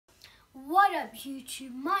What up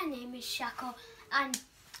YouTube, my name is Shako, and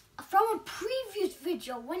from a previous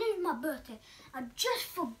video when it was my birthday, I just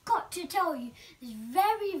forgot to tell you this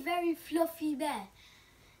very fluffy bear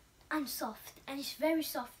and soft, and it's very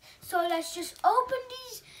soft. So let's just open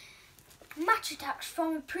these match attacks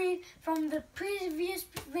from the previous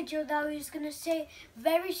video that I was gonna say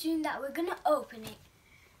very soon that we're gonna open it.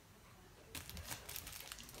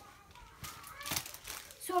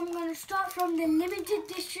 So I'm going to start from the limited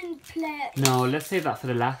edition player. No, let's save that for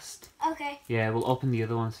the last. Okay. Yeah, we'll open the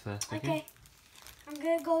other ones first. Okay. I'm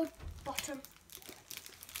going to go bottom.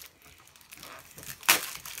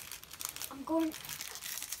 I'm going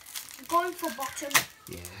for bottom.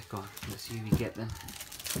 Yeah, go on. Let's see if we get them.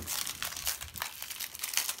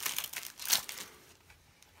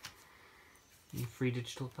 Free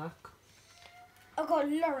digital pack. I got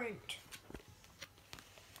Laurent.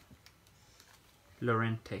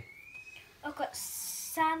 Lorente. I've got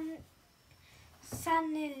Stanislas.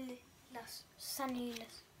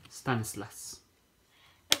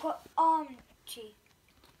 I've got Archie.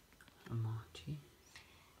 Amati.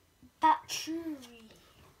 Baturi.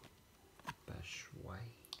 Bashway.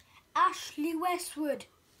 Ashley Westwood.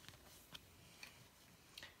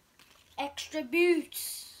 Extra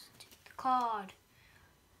boots card.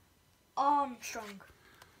 Armstrong.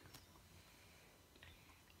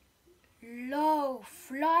 Low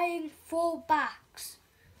flying fullbacks.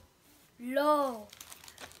 Low.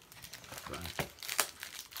 Right.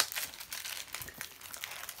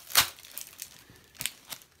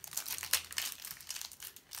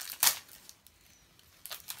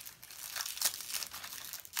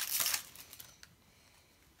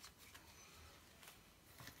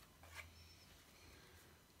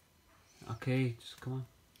 Okay, just come on.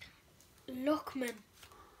 Lookman.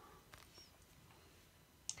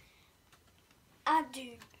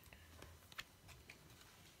 Adun.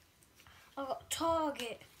 I got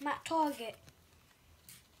Target, Matt Target.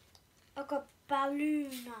 I got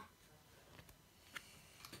Balloona.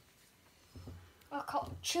 I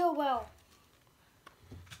got Chilwell.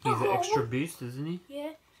 He's an extra boost, isn't he?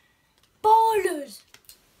 Yeah. Ballers.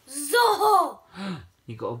 Zaha.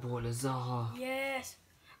 You got a ball of Zaha. Yes.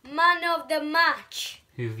 Man of the match.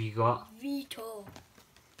 Who have you got? Vito.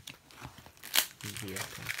 Yeah,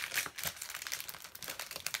 okay.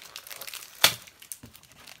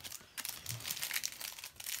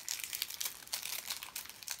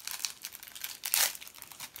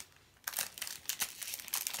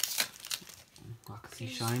 I can see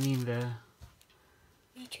shiny in there.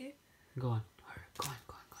 Me too. Go on. Go on.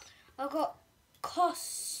 I got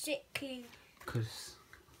Koscielny.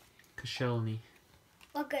 Koscielny.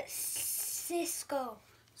 I got Cisco.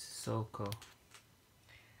 Sissoko.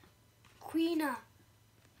 Queena.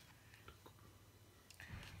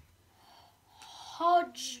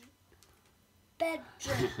 Hodge.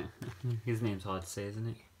 Bedra. His name's hard to say, isn't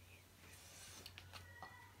it?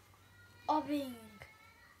 Obbing.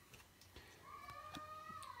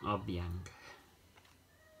 Obiang.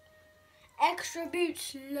 Extra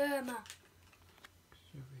boots Lerma.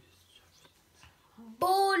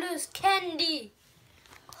 Ballers Candy.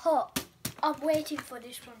 Hot. I'm waiting for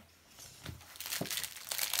this one.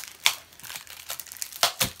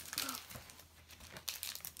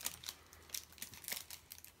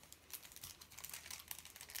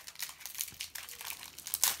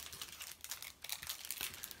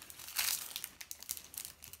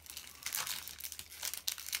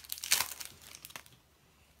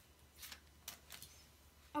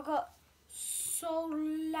 I got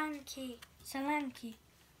Solanke.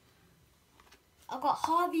 I got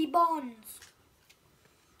Harvey Barnes.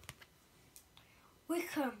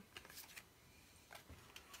 Wickham.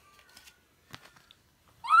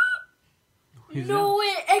 No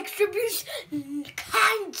way, extra boost.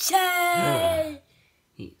 Cancer. Yeah.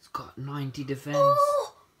 He's got 90 defense.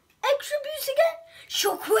 Oh, extra boost again.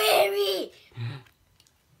 Shaquiri.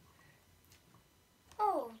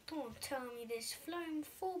 Oh, don't tell me this. Flying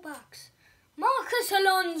fullbacks. Marcus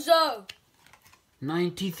Alonso.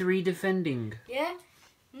 93 defending. Yeah.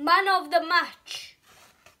 Man of the match.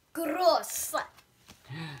 Gross.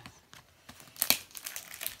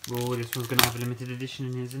 Oh, this one's gonna have a limited edition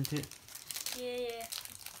in here, isn't it? Yeah.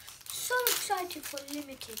 So excited for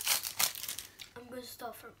limited. I'm gonna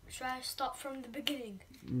start from. Should I start from the beginning?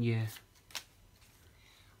 Yeah.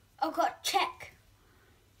 I got Czech.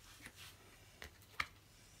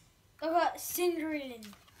 I got Cinderlin.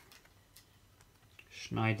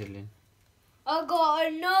 Schneiderlin. I got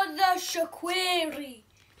another Shaquiri.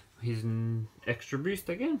 He's an extra boost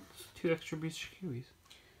again. 2 extra boost Shaquiris.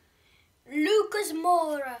 Lucas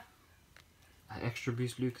Moura. Extra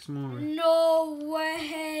boost Lucas Moura. No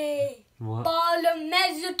way. What?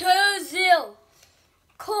 Balamezatozil.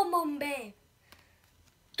 Come on, babe.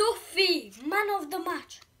 Duffy, man of the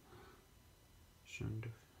match. Shouldn't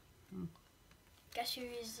have. Guess who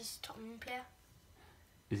is this Tottenham player?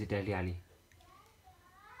 Is it Dele Alli?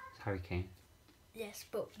 It's Harry Kane. Yes,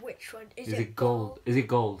 but which one? Is it gold? Is it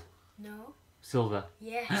gold? No. Silver?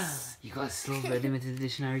 Yes. You got a silver limited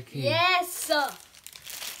edition Harry Kane. Yes, sir.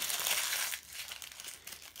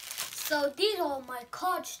 So these are all my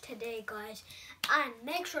cards today, guys. And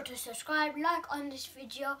make sure to subscribe, like on this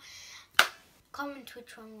video. Comment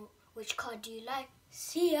which card do you like.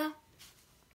 See ya.